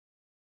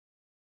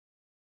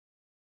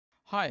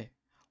Hi,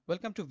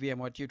 welcome to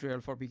VMware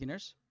Tutorial for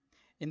Beginners.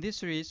 In this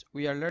series,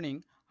 we are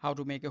learning how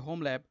to make a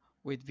home lab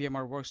with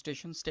VMware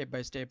Workstation step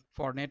by step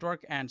for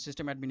network and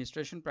system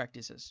administration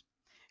practices.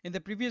 In the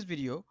previous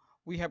video,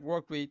 we have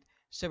worked with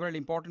several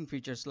important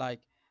features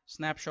like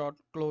snapshot,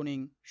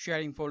 cloning,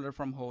 sharing folder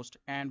from host,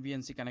 and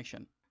VNC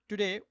connection.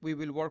 Today, we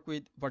will work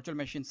with virtual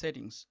machine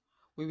settings.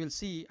 We will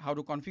see how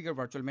to configure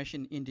virtual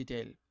machine in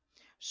detail.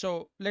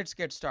 So let's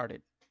get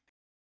started.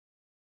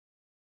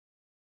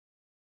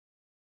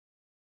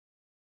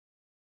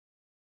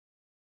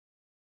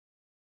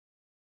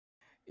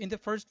 In the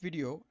first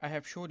video, I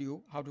have showed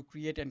you how to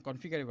create and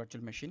configure a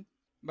virtual machine,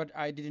 but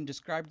I didn't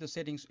describe the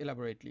settings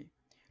elaborately.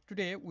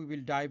 Today, we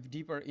will dive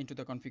deeper into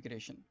the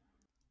configuration.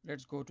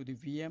 Let's go to the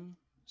VM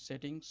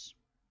settings.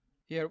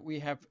 Here we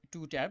have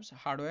two tabs,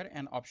 hardware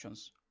and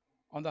options.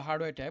 On the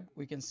hardware tab,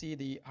 we can see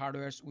the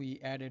hardwares we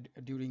added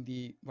during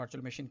the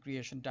virtual machine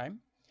creation time.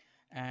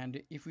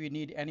 And if we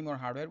need any more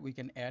hardware, we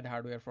can add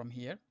hardware from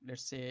here.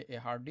 Let's say a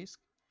hard disk.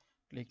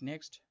 Click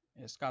next,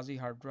 a SCSI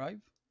hard drive.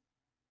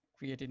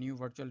 Create a new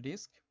virtual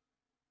disk.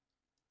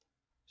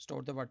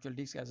 Store the virtual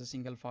disk as a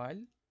single file.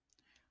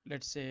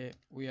 Let's say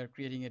we are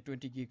creating a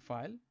 20 gig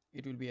file.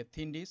 It will be a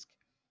thin disk.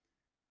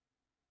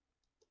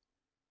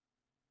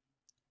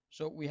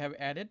 So we have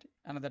added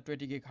another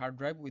 20 gig hard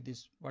drive with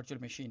this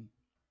virtual machine.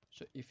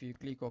 So if you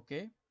click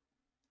OK,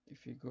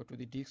 if you go to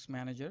the disk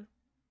manager,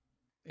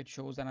 it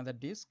shows another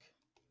disk.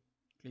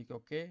 Click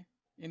OK.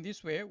 In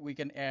this way, we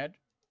can add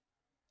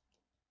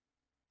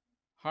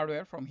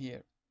hardware from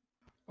here.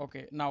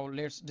 Okay, now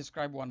let's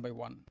describe one by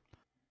one.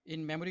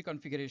 In memory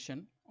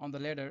configuration, on the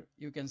ladder,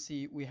 you can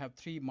see we have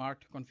three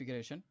marked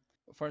configuration.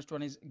 First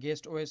one is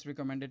guest OS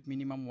recommended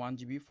minimum 1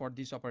 GB for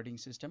this operating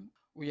system.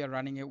 We are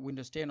running a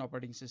Windows 10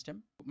 operating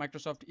system.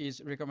 Microsoft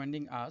is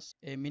recommending us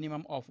a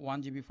minimum of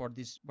 1 GB for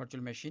this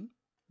virtual machine,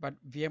 but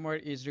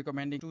VMware is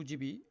recommending 2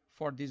 GB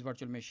for this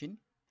virtual machine.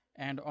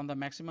 And on the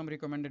maximum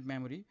recommended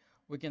memory,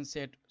 we can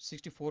set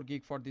 64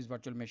 gig for this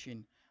virtual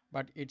machine,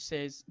 but it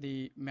says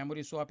the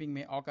memory swapping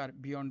may occur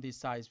beyond this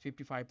size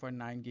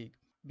 55.9 gig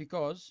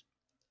because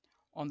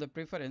on the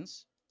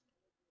preference,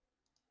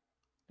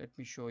 let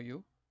me show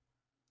you,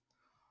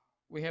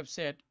 we have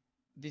set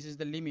this is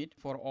the limit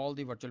for all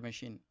the virtual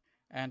machine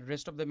and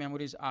rest of the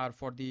memories are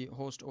for the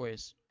host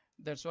OS.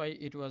 That's why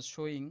it was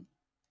showing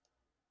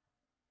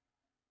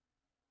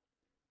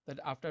that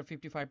after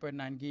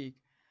 55.9 gig,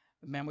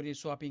 memory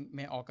swapping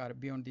may occur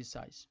beyond this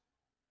size.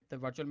 The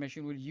virtual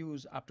machine will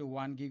use up to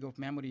 1 gig of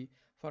memory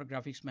for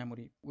graphics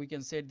memory. We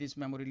can set this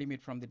memory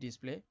limit from the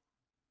display.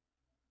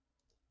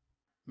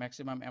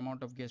 Maximum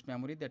amount of guest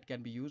memory that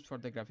can be used for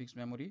the graphics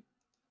memory,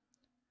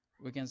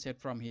 we can set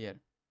from here.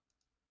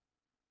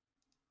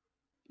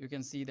 You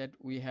can see that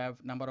we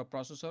have number of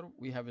processor,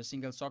 we have a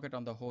single socket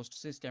on the host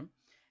system,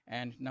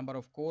 and number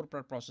of core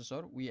per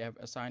processor, we have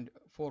assigned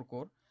 4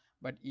 core.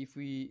 But if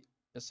we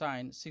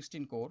assign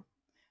 16 core,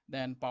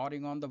 then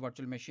powering on the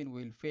virtual machine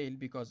will fail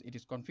because it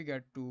is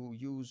configured to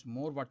use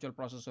more virtual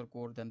processor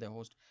core than the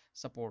host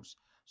supports.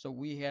 So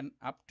we can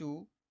up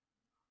to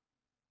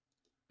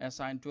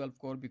assign 12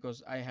 core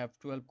because I have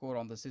 12 core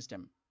on the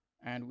system,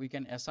 and we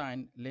can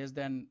assign less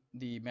than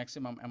the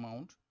maximum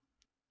amount.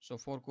 So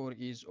 4 core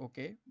is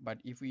okay, but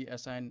if we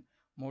assign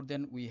more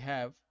than we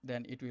have,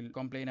 then it will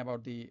complain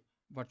about the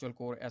virtual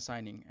core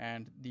assigning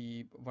and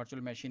the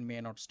virtual machine may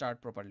not start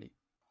properly.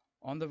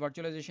 On the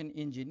virtualization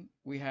engine,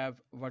 we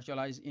have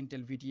virtualize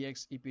Intel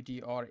VTX,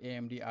 EPT or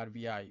AMD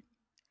RVI.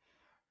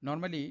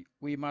 Normally,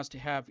 we must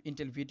have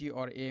Intel VT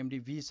or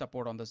AMD-v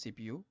support on the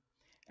CPU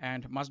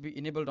and must be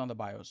enabled on the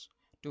BIOS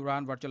to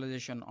run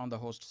virtualization on the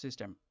host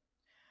system.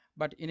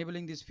 But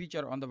enabling this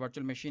feature on the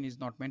virtual machine is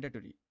not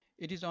mandatory.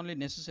 It is only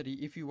necessary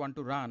if you want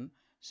to run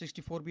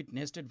 64-bit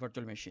nested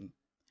virtual machine.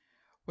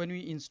 When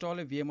we install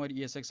a VMware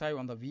ESXi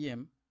on the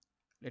VM,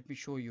 let me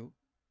show you.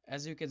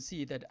 As you can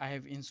see that I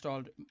have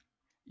installed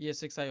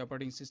ESXi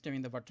operating system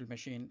in the virtual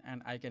machine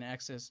and I can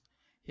access,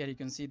 here you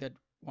can see that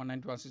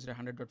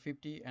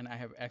 192.168.100.50 and I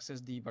have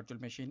accessed the virtual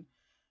machine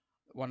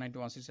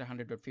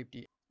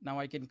 192.168.100.50. Now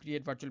I can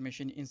create virtual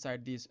machine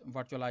inside this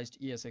virtualized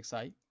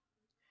ESXi.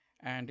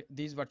 And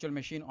this virtual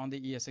machine on the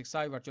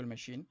ESXi virtual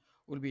machine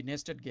will be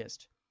nested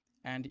guest.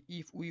 And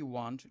if we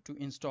want to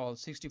install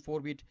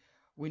 64-bit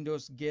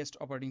Windows guest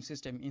operating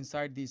system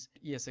inside this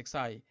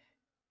ESXi,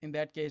 in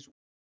that case,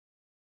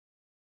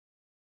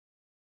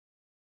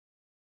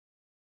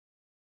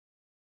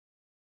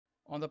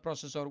 on the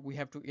processor, we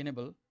have to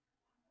enable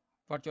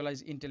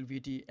virtualize Intel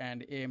VT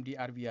and AMD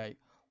RVI.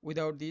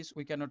 Without this,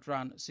 we cannot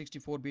run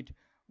 64-bit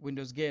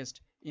Windows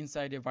guest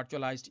inside a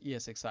virtualized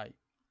ESXi.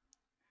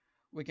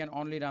 We can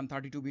only run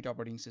 32-bit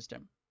operating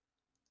system.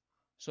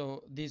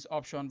 So this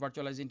option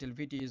virtualize Intel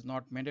VT is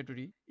not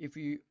mandatory. If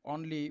you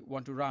only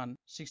want to run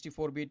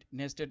 64-bit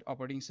nested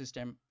operating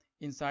system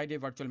inside a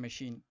virtual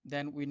machine,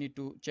 then we need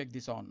to check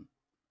this on.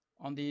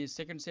 On the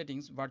second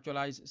settings,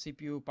 virtualize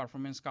CPU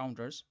performance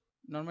counters.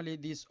 Normally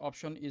this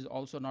option is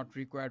also not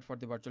required for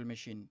the virtual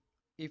machine.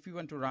 If we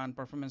want to run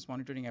performance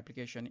monitoring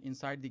application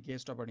inside the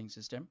guest operating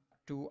system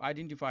to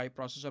identify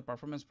processor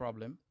performance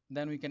problem,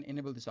 then we can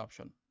enable this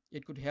option.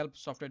 It could help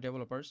software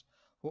developers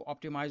who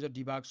optimize or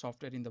debug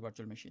software in the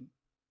virtual machine.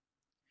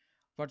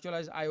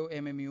 Virtualize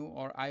iommu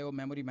or IO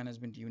memory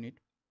management unit.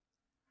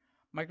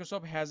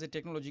 Microsoft has a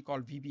technology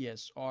called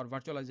VBS or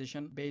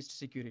virtualization based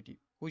security,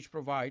 which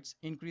provides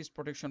increased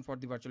protection for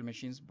the virtual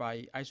machines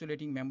by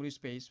isolating memory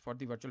space for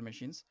the virtual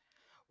machines.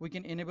 We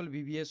can enable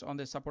VBS on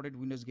the supported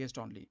Windows guest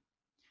only.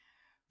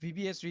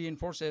 VBS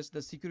reinforces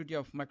the security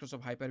of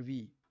Microsoft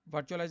Hyper-V.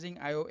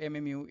 Virtualizing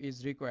iommu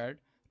is required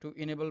to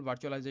enable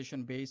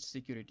virtualization based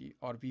security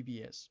or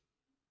VBS.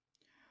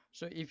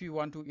 So if you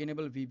want to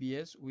enable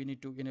VBS, we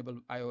need to enable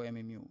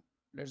iommu.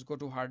 Let's go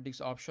to hard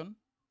disk option.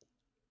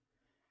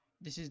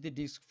 This is the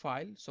disk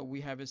file. So we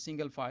have a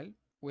single file.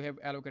 We have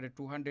allocated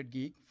 200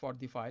 gig for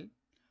the file.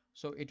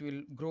 So it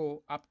will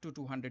grow up to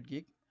 200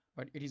 gig,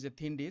 but it is a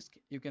thin disk.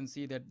 You can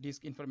see that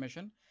disk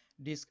information,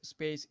 disk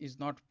space is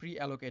not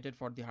pre-allocated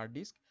for the hard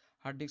disk.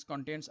 Hard disk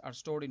contents are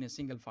stored in a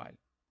single file.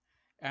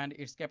 And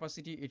its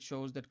capacity, it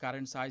shows that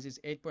current size is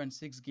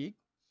 8.6 gig,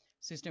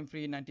 system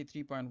free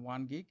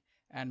 93.1 gig,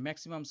 and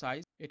maximum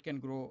size, it can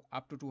grow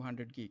up to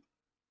 200 gig.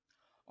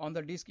 On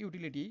the disk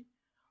utility,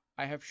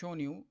 I have shown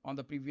you on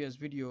the previous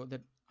video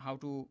that how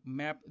to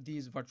map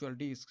these virtual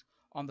disks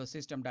on the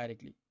system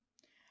directly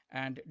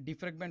and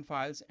defragment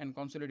files and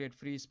consolidate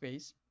free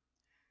space.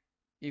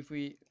 If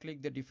we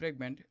click the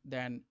defragment,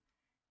 then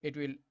it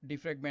will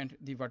defragment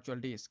the virtual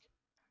disk.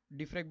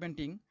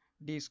 Defragmenting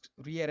disks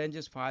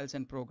rearranges files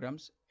and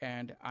programs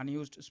and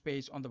unused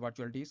space on the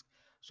virtual disk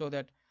so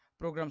that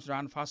programs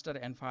run faster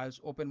and files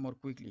open more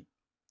quickly.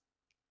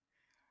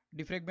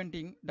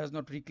 Defragmenting does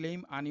not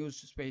reclaim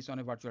unused space on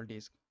a virtual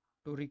disk.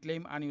 To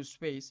reclaim unused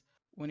space,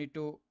 we need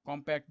to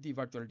compact the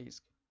virtual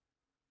disk.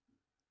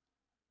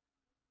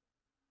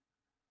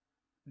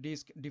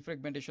 Disk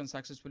defragmentation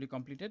successfully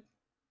completed.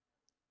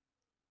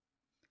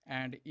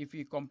 And if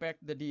we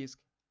compact the disk,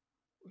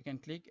 we can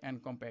click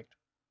and compact.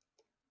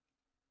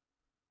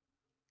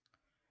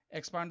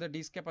 Expand the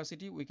disk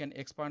capacity, we can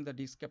expand the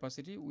disk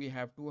capacity. We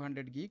have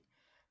 200 gig.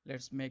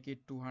 Let's make it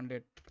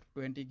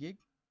 220 gig.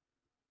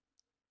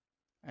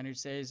 And it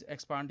says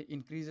expand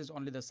increases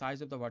only the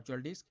size of the virtual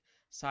disk.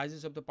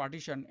 Sizes of the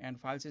partition and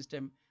file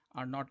system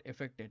are not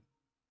affected.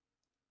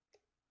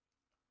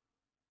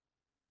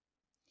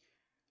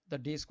 The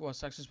disk was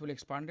successfully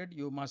expanded.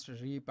 You must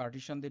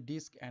re-partition the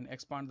disk and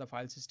expand the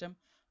file system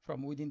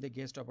from within the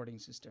guest operating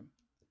system.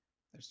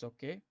 That's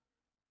okay.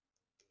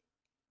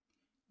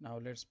 Now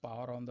let's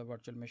power on the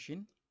virtual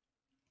machine.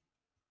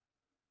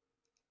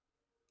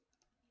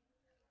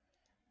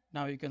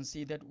 Now you can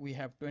see that we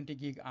have 20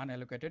 gig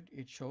unallocated.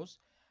 It shows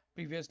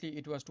previously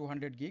it was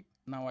 200 gig.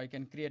 Now I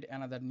can create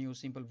another new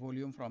simple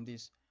volume from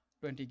this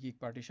 20 gig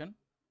partition.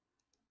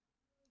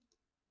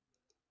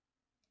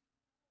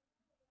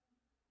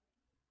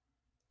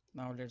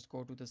 Now let's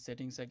go to the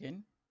settings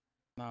again.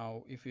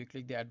 Now if we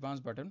click the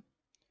advanced button,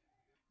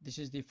 this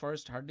is the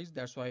first hard disk,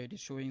 that's why it is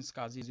showing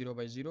SCSI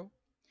 0/0.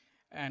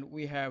 And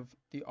we have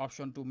the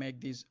option to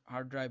make this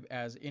hard drive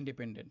as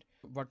independent.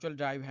 Virtual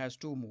drive has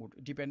two modes,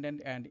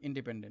 dependent and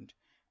independent.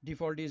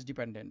 Default is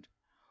dependent.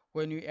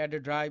 When you add a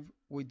drive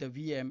with the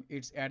VM,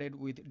 it's added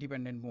with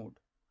dependent mode.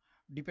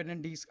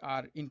 Dependent disks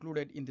are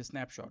included in the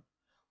snapshot.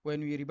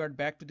 When we revert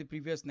back to the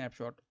previous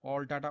snapshot,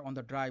 all data on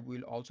the drive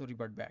will also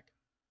revert back.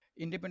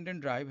 Independent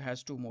drive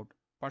has two modes,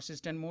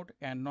 persistent mode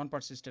and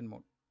non-persistent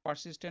mode.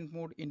 Persistent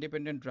mode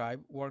independent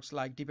drive works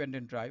like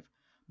dependent drive,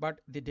 but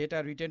the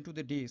data returned to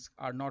the disk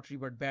are not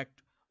revert back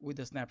with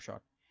the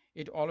snapshot.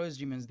 It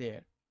always remains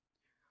there.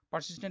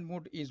 Persistent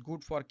mode is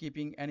good for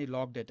keeping any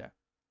log data.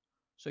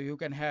 So you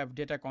can have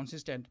data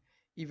consistent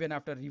even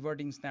after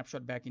reverting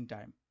snapshot back in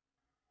time.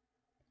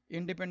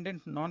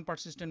 Independent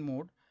non-persistent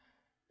mode,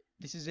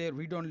 this is a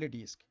read-only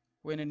disk.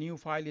 When a new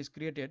file is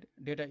created,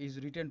 data is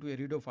returned to a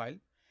redo file,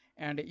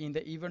 and in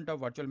the event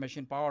of virtual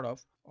machine powered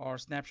off or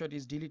snapshot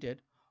is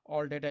deleted,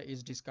 all data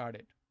is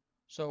discarded.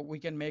 So we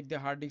can make the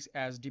hard disk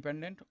as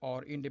dependent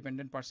or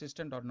independent,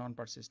 persistent or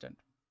non-persistent.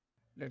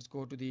 Let's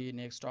go to the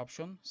next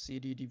option,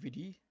 CD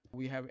DVD.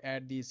 We have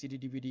added the CD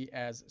DVD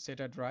as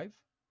SATA drive.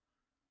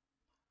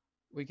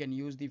 We can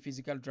use the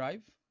physical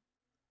drive,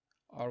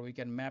 or we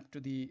can map to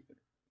the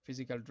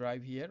physical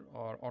drive here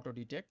or auto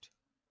detect,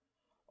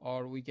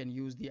 or we can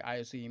use the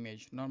ISO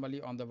image.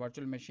 Normally on the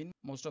virtual machine,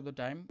 most of the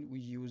time we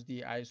use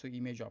the ISO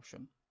image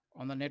option.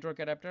 On the network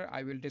adapter,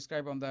 I will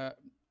describe on the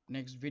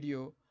next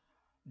video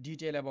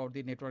detail about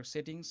the network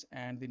settings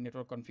and the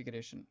network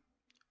configuration.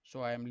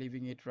 So I am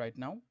leaving it right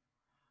now.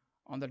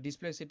 On the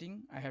display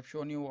setting, I have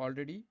shown you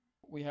already.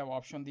 We have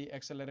option the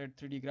accelerate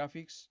 3D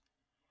graphics,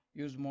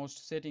 use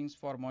most settings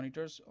for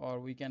monitors, or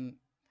we can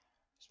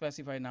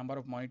specify number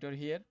of monitor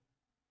here,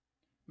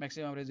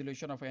 maximum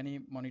resolution of any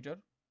monitor,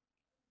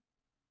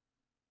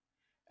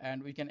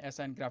 and we can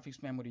assign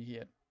graphics memory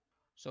here.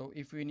 So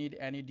if we need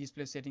any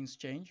display settings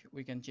change,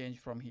 we can change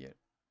from here.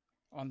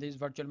 On this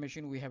virtual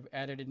machine, we have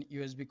added an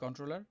USB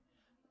controller.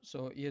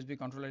 So USB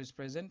controller is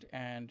present,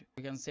 and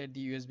we can set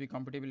the USB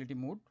compatibility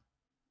mode.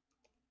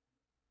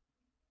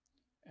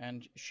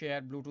 and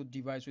share Bluetooth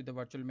device with the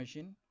virtual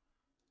machine.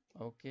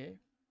 Okay.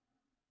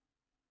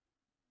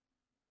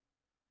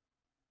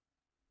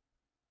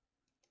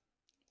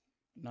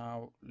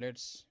 Now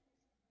let's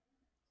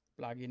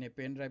plug in a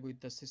pen drive with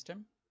the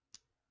system.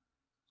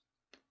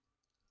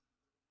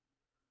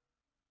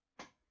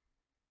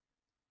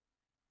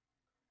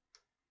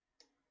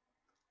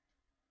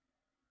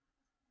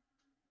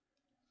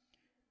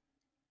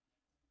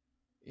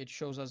 It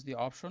shows us the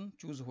option,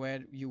 choose where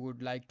you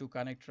would like to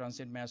connect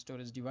transient mass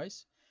storage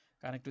device,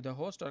 connect to the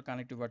host or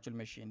connect to virtual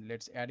machine.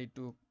 Let's add it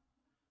to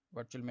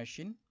virtual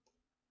machine.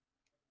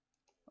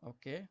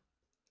 Okay.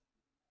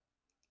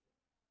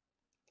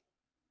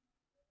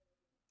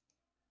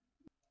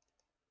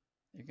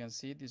 You can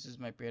see this is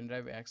my pen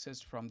drive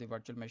accessed from the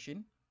virtual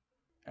machine.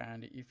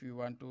 And if you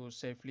want to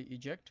safely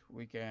eject,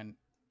 we can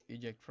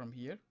eject from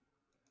here.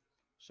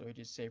 So it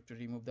is safe to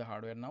remove the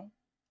hardware now.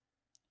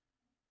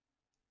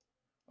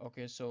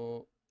 Okay,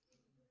 so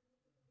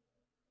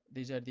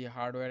these are the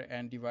hardware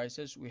and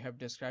devices we have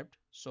described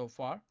so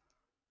far.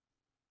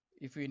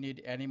 If we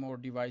need any more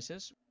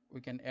devices,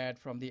 we can add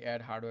from the add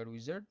hardware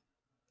wizard.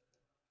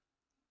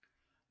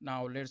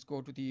 Now let's go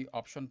to the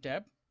option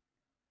tab.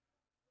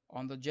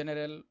 On the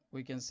general,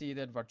 we can see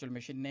that virtual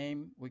machine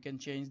name. We can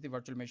change the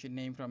virtual machine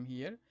name from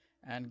here,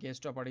 and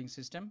guest operating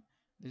system.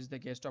 This is the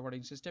guest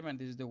operating system and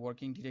this is the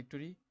working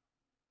directory.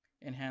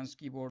 Enhanced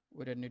keyboard,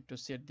 we don't need to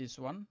set this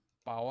one.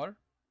 Power,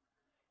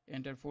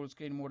 enter full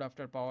screen mode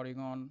after powering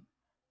on,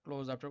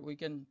 close after. We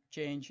can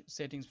change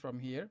settings from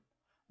here.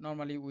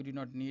 Normally we do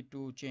not need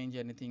to change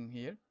anything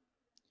here.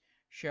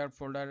 Shared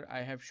folder, I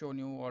have shown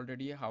you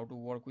already how to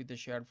work with the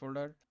shared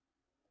folder.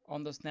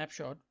 On the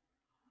snapshot,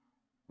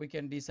 we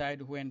can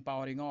decide when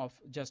powering off,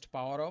 just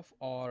power off,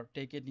 or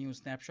take a new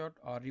snapshot,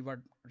 or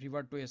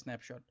revert to a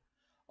snapshot,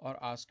 or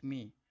ask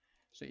me.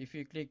 So if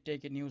you click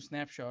take a new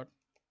snapshot,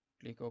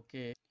 click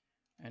OK,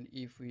 and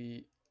if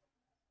we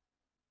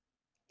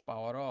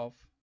power off,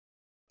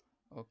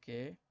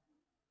 okay,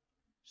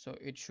 so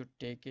it should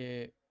take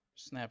a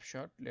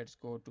snapshot. Let's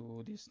go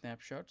to the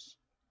snapshots.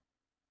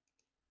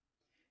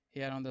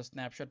 Here on the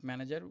snapshot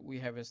manager, we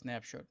have a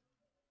snapshot.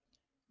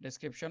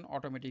 Description,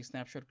 automatic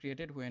snapshot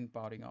created when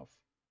powering off.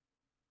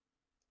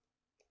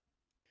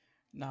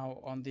 Now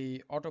on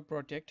the auto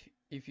protect,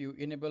 if you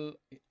enable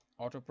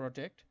auto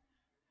protect,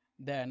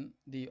 then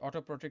the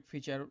auto protect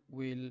feature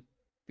will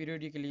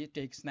periodically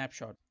take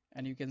snapshot,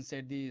 and you can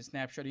set the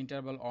snapshot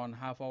interval on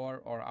half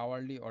hour or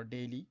hourly or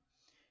daily.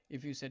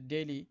 If you set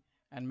daily,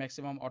 and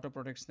maximum auto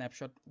protect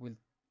snapshot will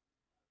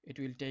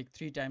take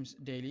 3 times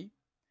daily,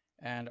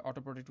 and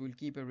auto protect will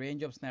keep a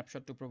range of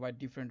snapshot to provide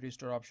different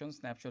restore options.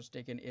 Snapshots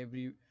taken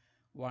every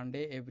 1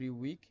 day, every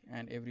week,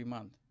 and every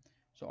month.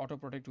 So auto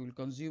protect will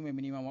consume a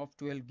minimum of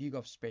 12 gig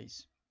of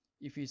space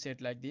if we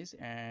set like this.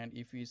 And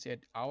if we set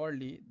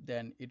hourly,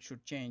 then it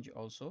should change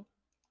also.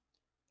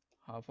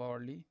 Half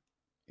hourly,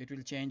 it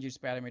will change its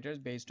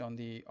parameters based on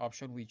the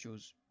option we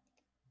choose.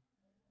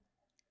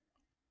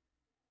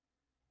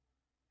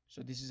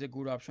 So this is a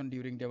good option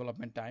during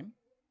development time.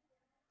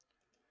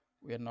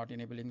 We are not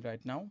enabling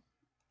right now.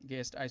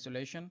 Guest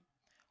isolation.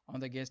 On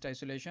the guest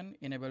isolation,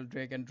 enable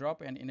drag and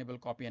drop and enable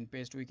copy and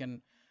paste. We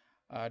can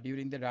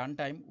during the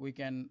runtime, we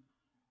can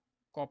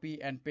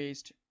copy and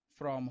paste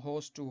from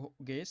host to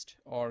guest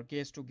or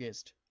guest to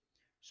guest.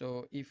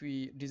 So if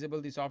we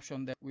disable this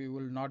option, then we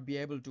will not be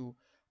able to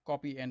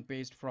copy and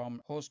paste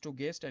from host to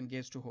guest and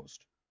guest to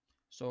host.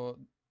 So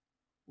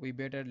we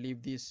better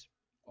leave this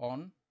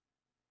on.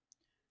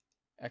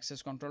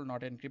 Access control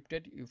not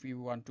encrypted. If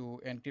you want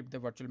to encrypt the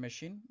virtual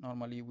machine,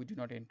 normally we do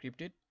not encrypt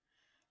it.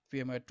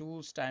 VMware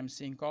tools time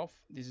sync off.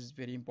 This is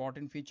very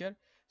important feature.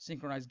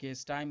 Synchronize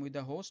guest time with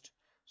the host.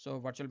 So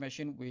virtual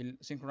machine will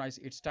synchronize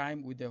its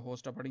time with the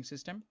host operating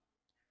system.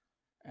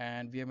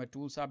 And VMware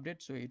tools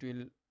update, so it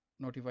will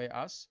notify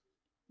us.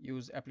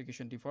 Use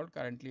application default,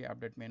 currently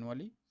update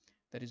manually.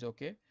 That is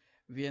okay.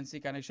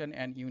 VNC connection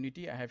and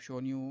Unity, I have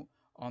shown you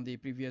on the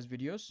previous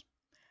videos.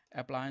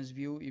 Appliance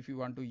view, if you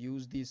want to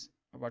use this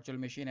virtual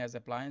machine as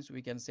appliance,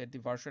 we can set the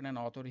version and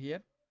author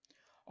here.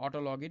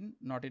 Auto login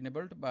not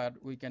enabled, but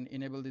we can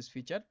enable this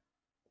feature.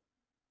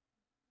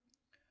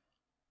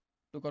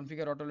 To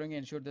configure auto login,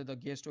 ensure that the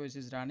guest OS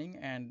is running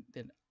and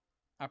then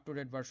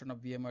up-to-date version of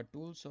VMware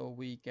tool. So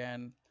we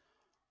can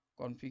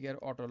configure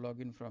auto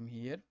login from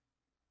here.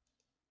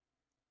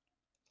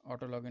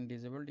 Auto login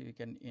disabled, you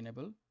can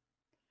enable.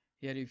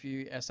 Here if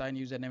you assign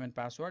username and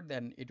password,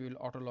 then it will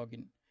auto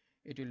login.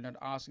 It will not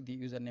ask the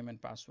username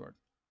and password.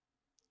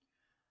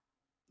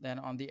 Then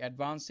on the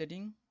advanced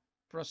setting,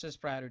 process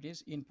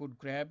priorities, input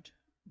grabbed,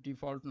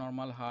 default,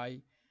 normal, high,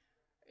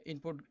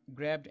 input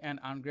grabbed and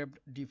ungrabbed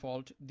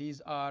default.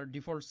 These are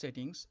default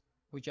settings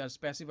which are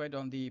specified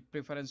on the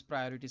preference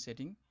priority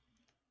setting.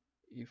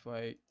 If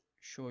I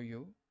show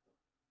you,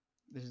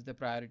 this is the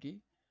priority.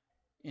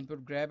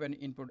 Input grab and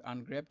input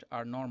ungrabbed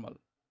are normal.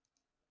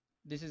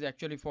 This is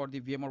actually for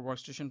the VMware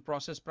Workstation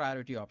process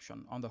priority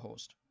option on the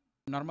host.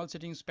 Normal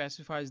setting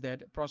specifies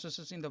that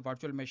processes in the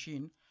virtual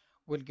machine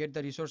will get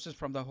the resources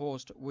from the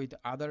host with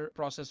other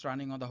process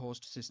running on the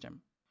host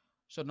system.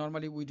 So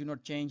normally we do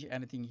not change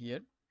anything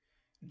here.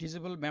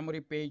 Disable memory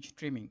page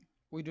trimming.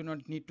 We do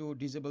not need to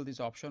disable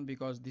this option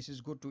because this is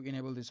good to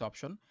enable this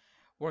option.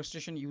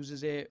 Workstation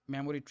uses a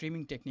memory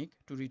trimming technique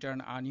to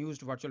return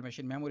unused virtual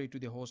machine memory to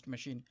the host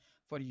machine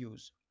for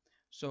use.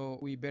 So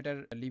we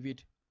better leave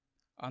it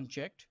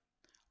unchecked.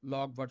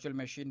 Log virtual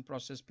machine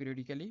process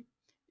periodically.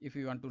 If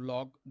we want to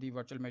log the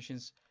virtual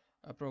machine's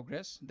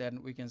progress,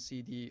 then we can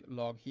see the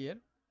log here.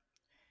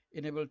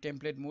 Enable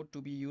template mode to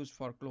be used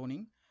for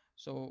cloning.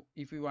 So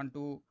if we want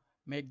to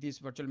make this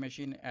virtual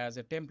machine as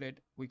a template,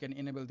 we can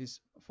enable this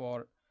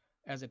for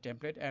as a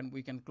template, and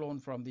we can clone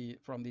from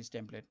this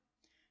template.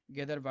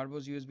 Gather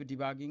verbose USB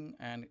debugging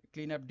and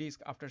clean up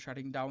disk after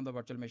shutting down the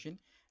virtual machine.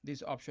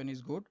 This option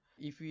is good.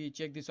 If we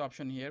check this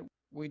option here,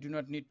 we do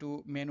not need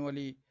to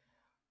manually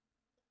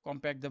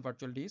compact the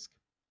virtual disk.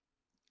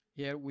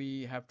 Here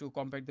we have to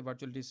compact the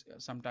virtual disk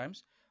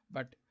sometimes,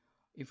 but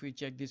if we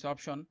check this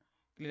option,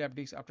 clean up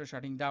disk after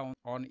shutting down,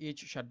 on each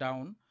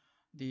shutdown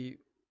the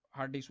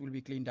hard disk will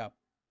be cleaned up.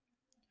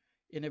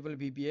 Enable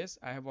VBS.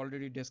 I have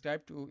already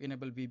described to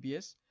enable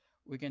VBS.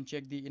 We can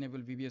check the enable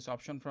VBS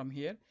option from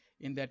here.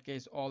 In that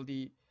case, all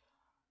the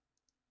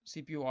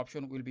CPU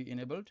option will be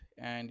enabled,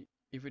 and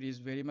if it is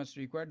very much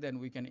required, then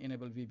we can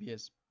enable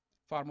VBS.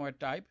 Firmware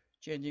type.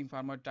 Changing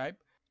firmware type.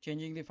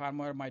 Changing the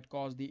firmware might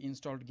cause the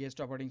installed guest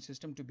operating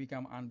system to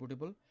become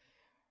unbootable.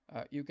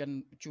 You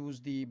can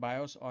choose the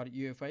BIOS or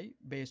UEFI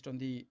based on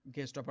the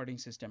guest operating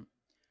system.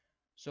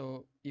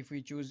 So if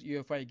we choose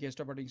UEFI,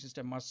 guest operating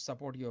system must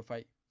support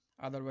UEFI.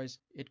 Otherwise,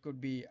 it could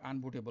be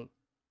unbootable.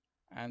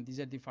 And these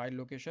are the file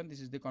location.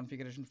 This is the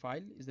configuration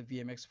file, is the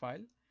VMX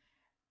file,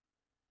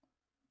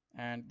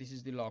 and this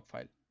is the log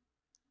file.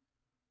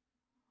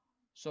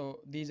 So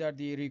these are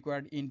the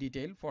required in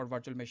detail for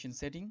virtual machine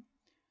setting.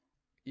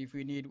 If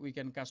we need, we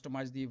can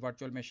customize the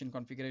virtual machine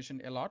configuration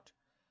a lot.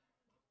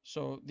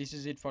 So this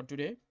is it for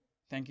today.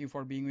 Thank you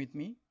for being with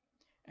me.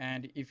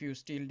 And if you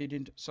still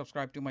didn't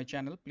subscribe to my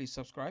channel, please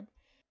subscribe.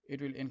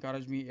 It will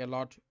encourage me a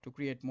lot to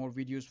create more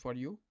videos for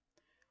you.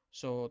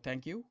 So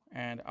thank you,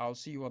 and I'll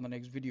see you on the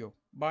next video.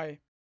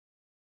 Bye.